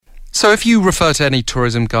So if you refer to any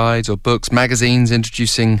tourism guides or books, magazines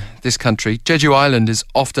introducing this country, Jeju Island is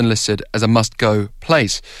often listed as a must-go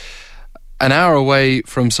place. An hour away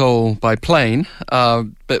from Seoul by plane, a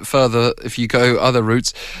bit further if you go other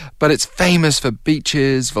routes, but it's famous for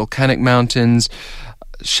beaches, volcanic mountains,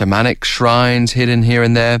 shamanic shrines hidden here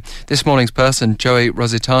and there. This morning's person, Joey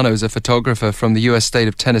Rositano, is a photographer from the US state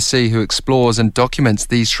of Tennessee who explores and documents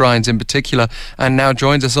these shrines in particular and now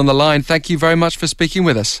joins us on the line. Thank you very much for speaking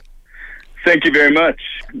with us. Thank you very much.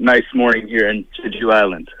 Nice morning here in Jeju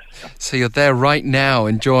Island. So you're there right now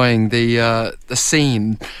enjoying the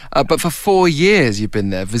scene. But for 4 years you've been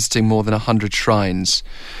there visiting more than 100 shrines,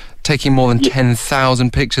 taking more than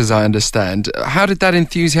 10,000 pictures, I understand. How did that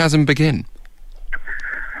enthusiasm begin?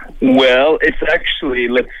 Well, it's actually,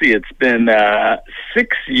 it's been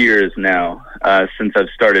 6 years now since I've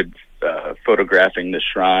started photographing the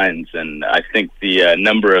shrines, and I think the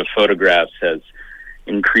number of photographs has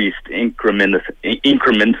increased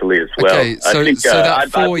incrementally as well. Okay, so that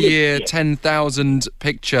 4 year, 10,000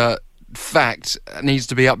 picture fact needs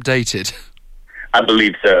to be updated. I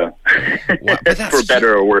believe so. Wow, but that's for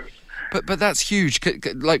better or worse. But that's huge.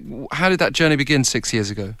 Like, how did that journey begin 6 years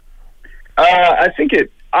ago? I think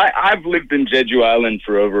I've lived in Jeju Island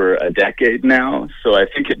for over a decade now, so I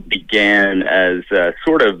think it began as a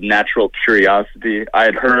sort of natural curiosity. I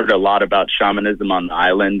had heard a lot about shamanism on the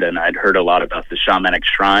island, and I'd heard a lot about the shamanic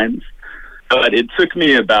shrines, but it took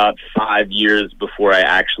me about 5 years before I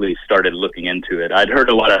actually started looking into it. I'd heard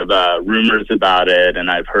a lot of rumors about it, and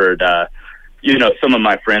I've heard, some of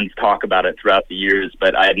my friends talk about it throughout the years,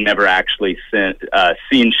 but I had never actually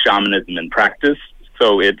seen shamanism in practice.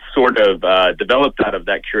 So it sort of developed out of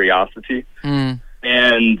that curiosity.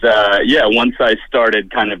 And, once I started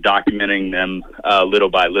kind of documenting them little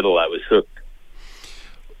by little, I was hooked.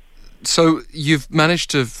 So you've managed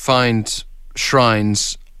to find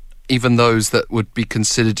shrines, even those that would be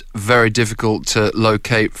considered very difficult to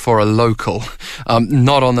locate for a local,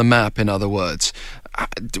 not on the map, in other words.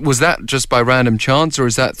 Was that just by random chance, or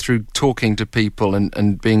is that through talking to people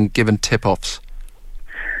and being given tip-offs?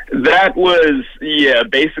 That was,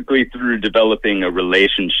 basically through developing a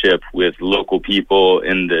relationship with local people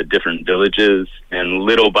in the different villages. And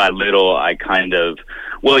little by little, I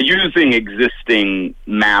using existing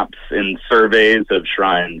maps and surveys of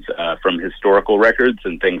shrines from historical records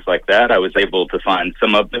and things like that, I was able to find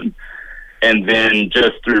some of them. And then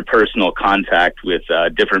just through personal contact with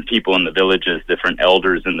different people in the villages, different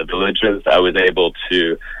elders in the villages, I was able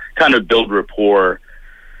to kind of build rapport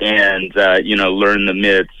and, learn the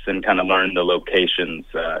myths and kind of learn the locations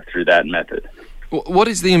through that method. What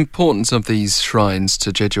is the importance of these shrines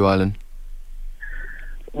to Jeju Island?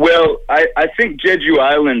 Well, I think Jeju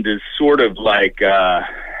Island is sort of like,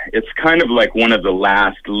 it's kind of like one of the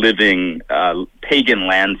last living pagan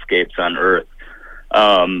landscapes on Earth.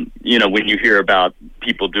 When you hear about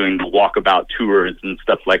people doing the walkabout tours and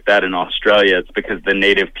stuff like that in Australia, it's because the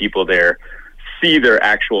native people there see their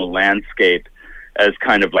actual landscape as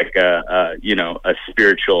kind of like a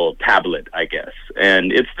spiritual tablet, I guess.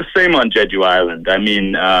 And it's the same on Jeju Island. I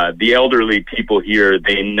mean, the elderly people here,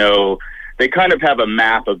 they kind of have a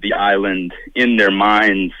map of the island in their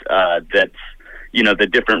minds that's, the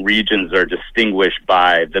different regions are distinguished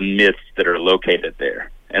by the myths that are located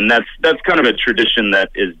there. And that's kind of a tradition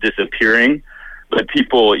that is disappearing. But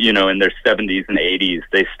people, in their 70s and 80s,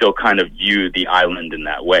 they still kind of view the island in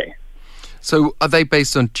that way. So are they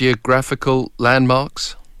based on geographical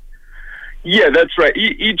landmarks? Yeah, that's right.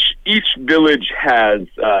 Each village has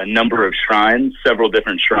a number of shrines, several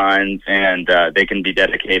different shrines, and they can be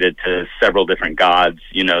dedicated to several different gods.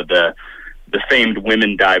 The famed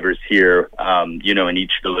women divers here, in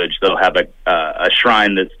each village, they'll have a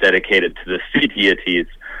shrine that's dedicated to the sea deities.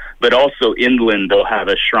 But also inland, they'll have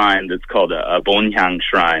a shrine that's called a Bonhyang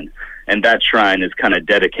shrine. And that shrine is kind of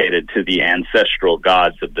dedicated to the ancestral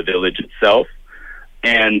gods of the village itself.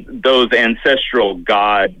 And those ancestral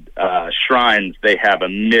god shrines, they have a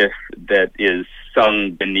myth that is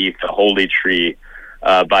sung beneath a holy tree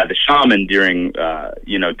by the shaman during,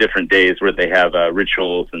 different days where they have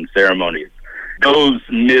rituals and ceremonies. Those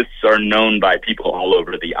myths are known by people all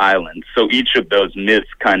over the island. So each of those myths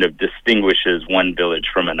kind of distinguishes one village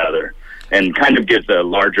from another and kind of gives a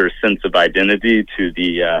larger sense of identity to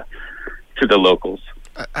the locals.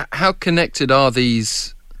 How connected are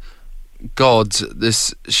these gods,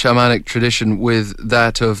 this shamanic tradition, with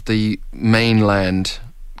that of the mainland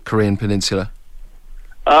Korean peninsula?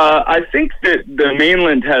 I think that the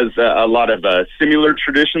mainland has a lot of similar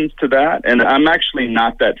traditions to that, and I'm actually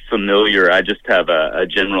not that familiar. I just have a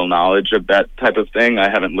general knowledge of that type of thing. I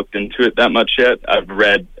haven't looked into it that much yet. I've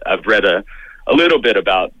read a a little bit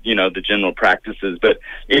about, the general practices. But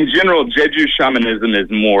in general, Jeju shamanism is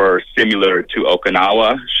more similar to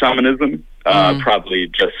Okinawa shamanism, probably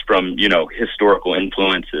just from, historical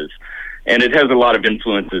influences. And it has a lot of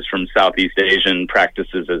influences from Southeast Asian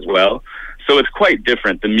practices as well. So it's quite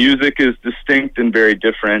different. The music is distinct and very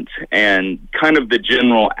different, and kind of the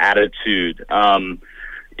general attitude.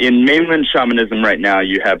 In mainland shamanism right now,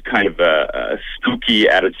 you have kind of a spooky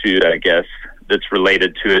attitude, I guess, that's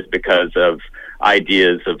related to it because of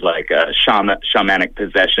ideas of like shamanic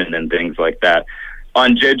possession and things like that.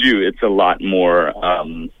 On Jeju, it's a lot more,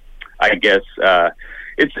 I guess,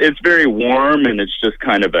 it's very warm, and it's just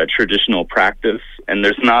kind of a traditional practice, and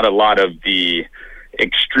there's not a lot of the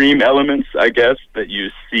extreme elements, I guess, that you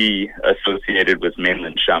see associated with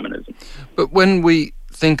mainland shamanism. But when we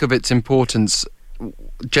think of its importance,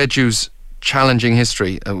 Jeju's challenging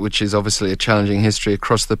history, which is obviously a challenging history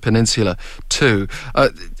across the peninsula too,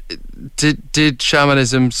 did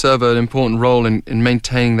shamanism serve an important role in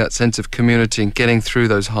maintaining that sense of community and getting through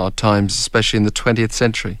those hard times, especially in the 20th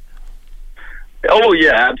century? Oh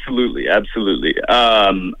yeah, absolutely.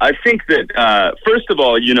 I think that first of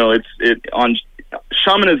all,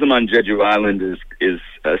 shamanism on Jeju Island is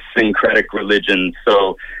a syncretic religion,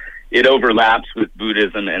 so it overlaps with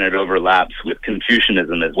Buddhism and it overlaps with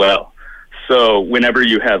Confucianism as well. So whenever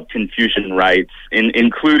you have Confucian rites,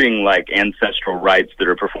 including like ancestral rites that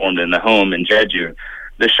are performed in the home in Jeju,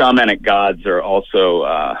 the shamanic gods are also,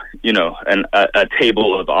 a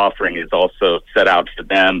table of offering is also set out for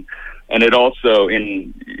them. And it also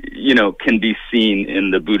can be seen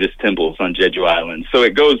in the Buddhist temples on Jeju Island. So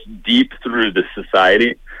it goes deep through the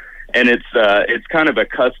society, and it's kind of a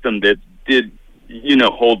custom that did,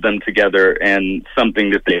 hold them together, and something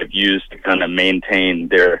that they have used to kind of maintain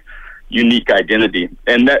their unique identity.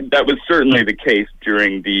 And that was certainly the case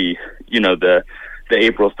during the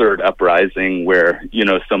April 3rd uprising, where,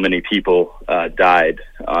 so many people died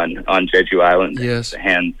on Jeju Island. Yes. At the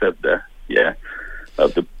hands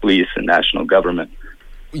of the police and national government.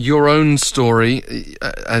 Your own story,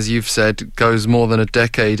 as you've said, goes more than a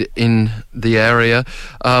decade in the area.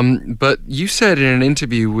 But you said in an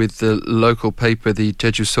interview with the local paper, the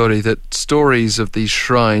Jeju Sori, that stories of these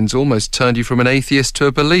shrines almost turned you from an atheist to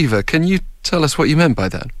a believer. Can you tell us what you meant by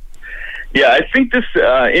that? Yeah, I think this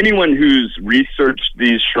anyone who's researched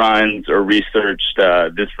these shrines or researched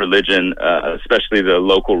this religion, especially the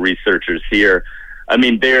local researchers here, I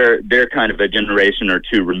mean, they're kind of a generation or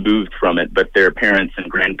two removed from it, but their parents and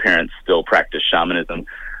grandparents still practice shamanism.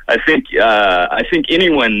 I think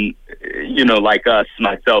anyone, like us,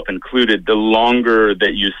 myself included, the longer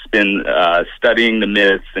that you spend studying the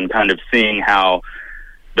myths and kind of seeing how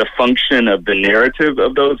the function of the narrative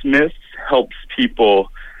of those myths helps people,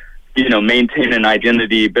 maintain an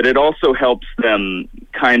identity, but it also helps them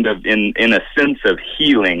kind of in a sense of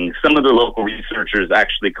healing. Some of the local researchers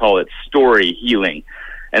actually call it story healing.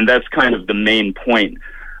 And that's kind of the main point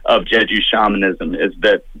of Jeju shamanism, is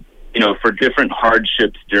that, for different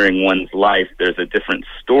hardships during one's life, there's a different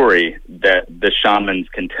story that the shamans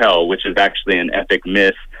can tell, which is actually an epic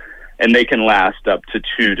myth, and they can last up to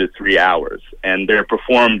 2 to 3 hours. And they're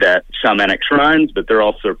performed at shamanic shrines, but they're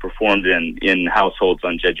also performed in households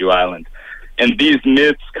on Jeju Island. And these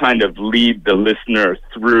myths kind of lead the listener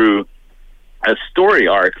through a story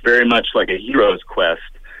arc, very much like a hero's quest.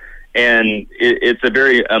 And it's a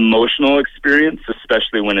very emotional experience,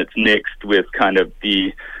 especially when it's mixed with kind of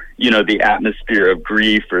the atmosphere of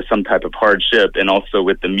grief or some type of hardship, and also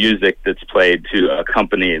with the music that's played to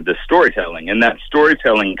accompany the storytelling. And that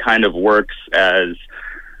storytelling kind of works as,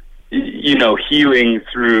 healing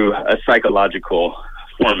through a psychological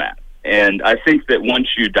format. And I think that once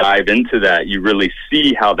you dive into that, you really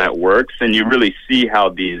see how that works, and you really see how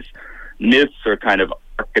these myths are kind of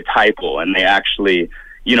archetypal, and they actually,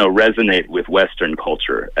 resonate with Western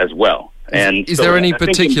culture as well. And is there any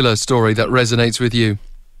particular story that resonates with you?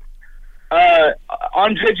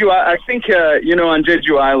 On Jeju, I think, on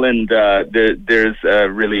Jeju Island, there's a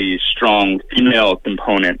really strong female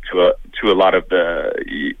component to a lot of the,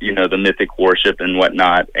 the mythic worship and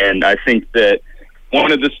whatnot. And I think that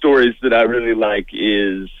one of the stories that I really like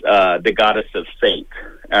is the goddess of fate.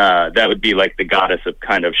 That would be like the goddess of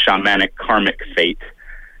kind of shamanic karmic fate.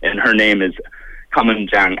 And her name is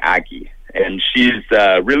Kamunjang Agi. And she's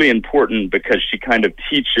really important because she kind of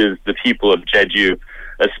teaches the people of Jeju,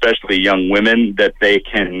 especially young women, that they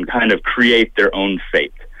can kind of create their own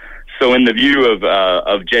fate. So in the view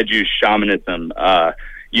of Jeju shamanism,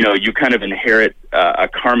 you kind of inherit a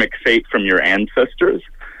karmic fate from your ancestors,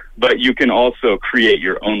 but you can also create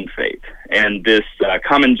your own fate. And this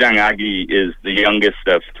Kamunjang Agi is the youngest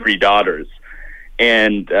of 3 daughters.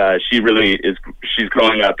 and she's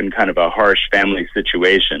growing up in kind of a harsh family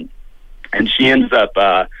situation, and she ends up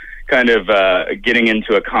getting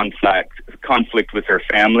into a conflict with her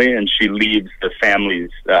family, and she leaves the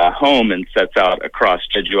family's home and sets out across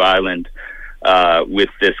Jeju Island with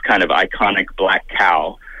this kind of iconic black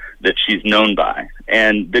cow that she's known by.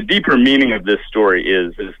 And the deeper meaning of this story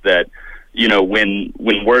is that, you know, when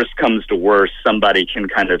worse comes to worse, somebody can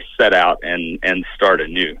kind of set out and start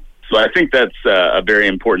anew. So I think that's a very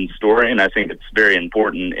important story, and I think it's very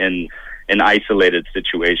important in an isolated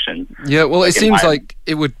situation. Yeah, well, it seems like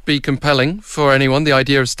it would be compelling for anyone, the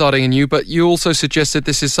idea of starting anew, but you also suggested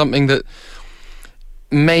this is something that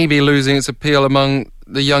may be losing its appeal among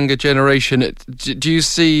the younger generation. Do you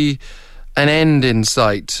see an end in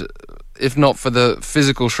sight, if not for the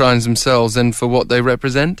physical shrines themselves, then for what they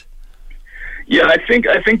represent? Yeah, I think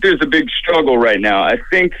there's a big struggle right now. I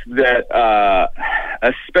think that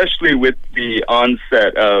especially with the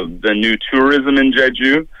onset of the new tourism in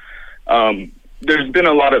Jeju, there's been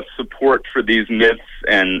a lot of support for these myths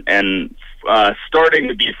and starting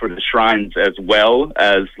to be for the shrines as well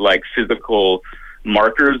as like physical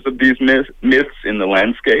markers of these myths in the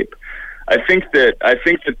landscape. I think that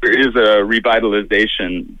there is a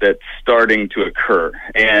revitalization that's starting to occur,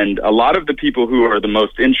 and a lot of the people who are the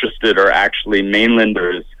most interested are actually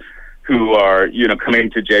mainlanders who are, you know,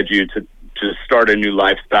 coming to Jeju to start a new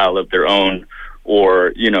lifestyle of their own,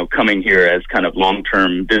 or, you know, coming here as kind of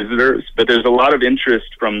long-term visitors. But there's a lot of interest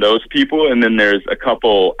from those people, and then there's a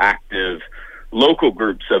couple active local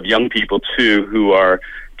groups of young people too who are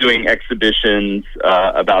doing exhibitions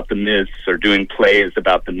about the myths, or doing plays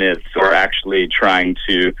about the myths, or actually trying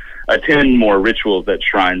to attend more rituals at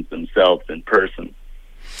shrines themselves in person.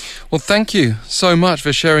 Well, thank you so much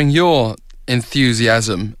for sharing your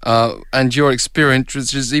enthusiasm and your experience,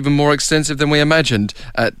 which is even more extensive than we imagined,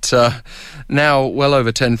 at now well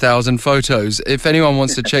over 10,000 photos. If anyone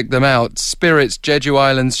wants to check them out, Spirits, Jeju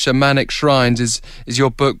Island's Shamanic Shrines is your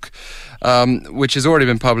book, which has already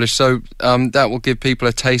been published, so that will give people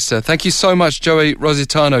a taster. Thank you so much, Joey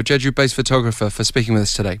Rositano, Jeju-based photographer, for speaking with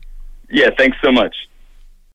us today. Yeah, thanks so much.